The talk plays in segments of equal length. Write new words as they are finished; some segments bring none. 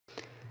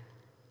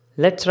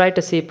Let's write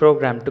a C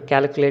program to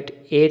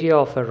calculate area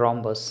of a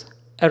rhombus.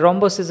 A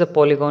rhombus is a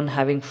polygon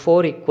having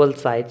 4 equal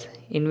sides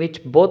in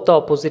which both the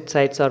opposite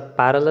sides are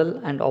parallel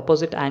and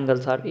opposite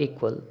angles are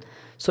equal.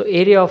 So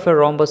area of a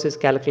rhombus is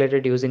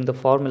calculated using the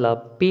formula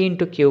P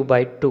into Q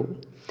by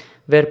 2,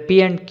 where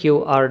P and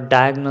Q are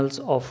diagonals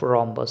of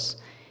rhombus.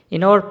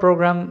 In our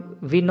program,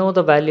 we know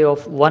the value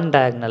of one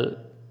diagonal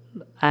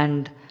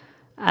and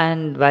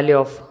value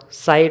of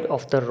side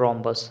of the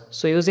rhombus.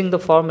 So using the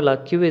formula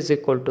Q is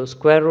equal to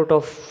square root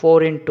of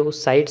 4 into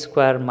side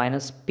square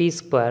minus P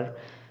square,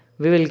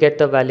 we will get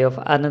the value of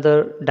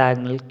another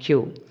diagonal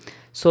Q.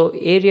 So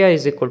area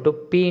is equal to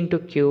P into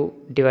Q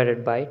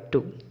divided by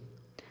 2.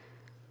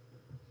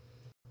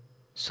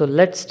 So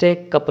let's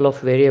take couple of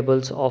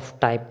variables of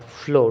type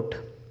float,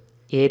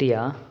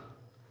 area,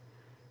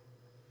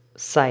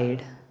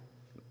 side,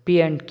 P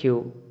and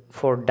Q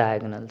for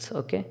diagonals.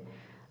 Okay,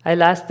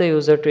 I'll ask the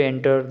user to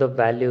enter the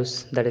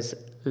values, that is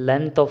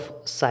length of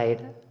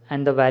side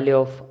and the value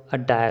of a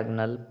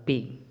diagonal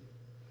P.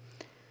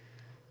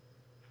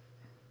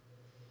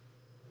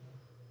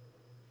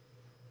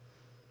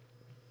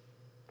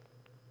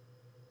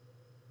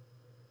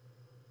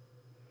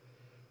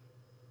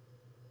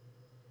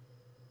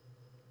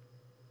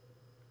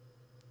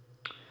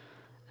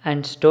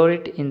 And store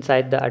it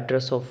inside the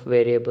address of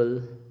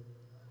variable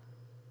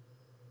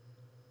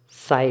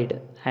side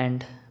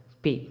and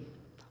P.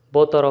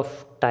 Both are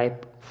of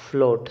type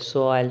float,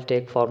 so I'll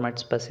take format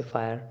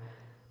specifier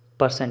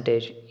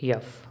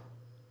 %f.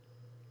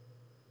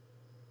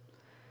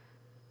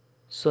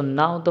 So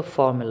now the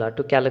formula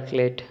to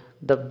calculate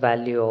the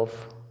value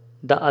of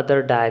the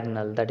other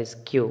diagonal, that is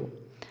Q.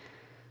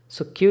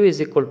 So Q is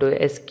equal to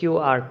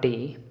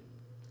sqrt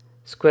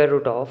square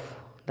root of,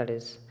 that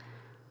is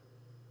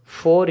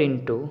 4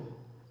 into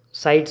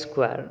side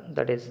square,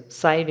 that is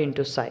side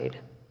into side,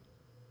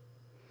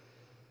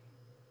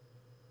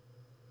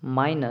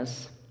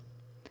 minus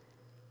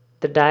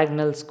the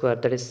diagonal square,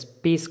 that is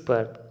P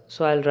square.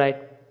 So I'll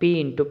write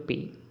P into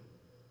P.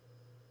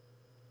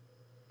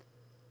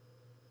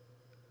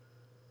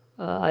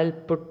 I'll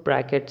put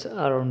brackets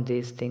around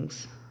these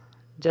things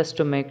just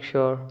to make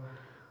sure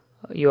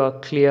you are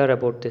clear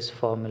about this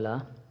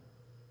formula.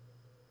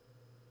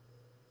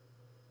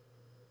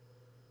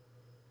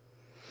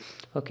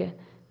 Okay,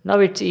 now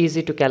it's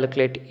easy to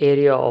calculate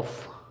area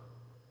of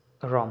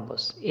a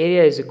rhombus.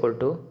 Area is equal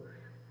to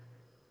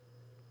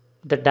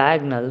the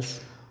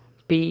diagonals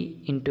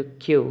P into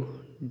Q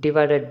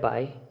divided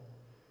by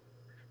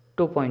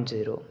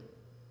 2.0.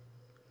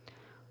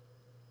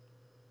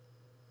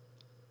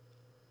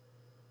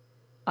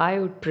 I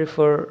would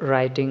prefer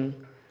writing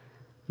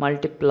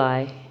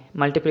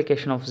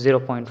multiplication of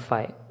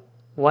 0.5.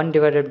 1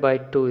 divided by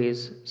 2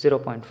 is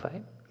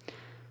 0.5.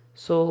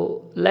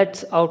 So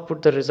let's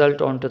output the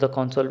result onto the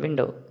console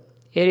window.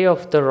 Area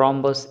of the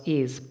rhombus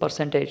is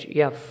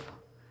 %f.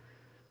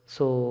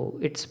 So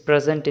it's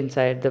present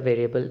inside the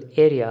variable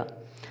area.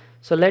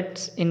 So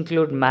let's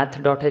include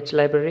math.h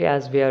library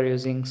as we are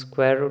using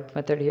square root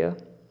method here.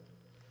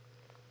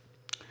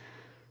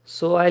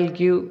 So I'll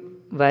give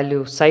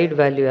side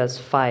value as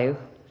 5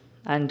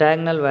 and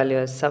diagonal value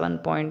as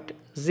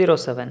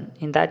 7.07.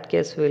 In that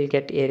case we will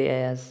get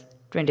area as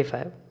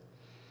 25.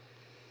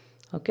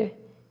 Okay.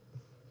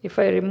 If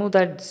I remove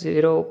that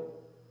 0,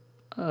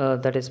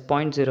 that is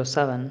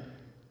 0.07,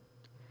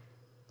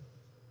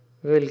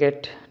 we will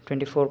get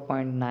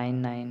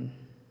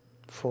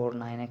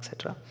 24.9949,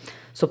 etc.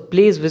 So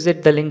please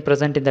visit the link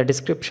present in the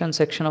description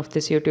section of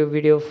this YouTube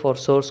video for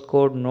source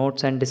code,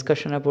 notes and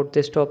discussion about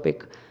this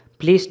topic.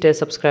 Please stay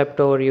subscribed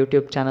to our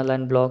YouTube channel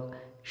and blog.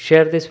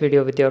 Share this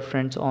video with your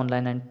friends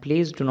online and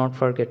please do not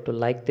forget to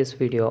like this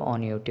video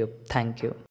on YouTube. Thank you.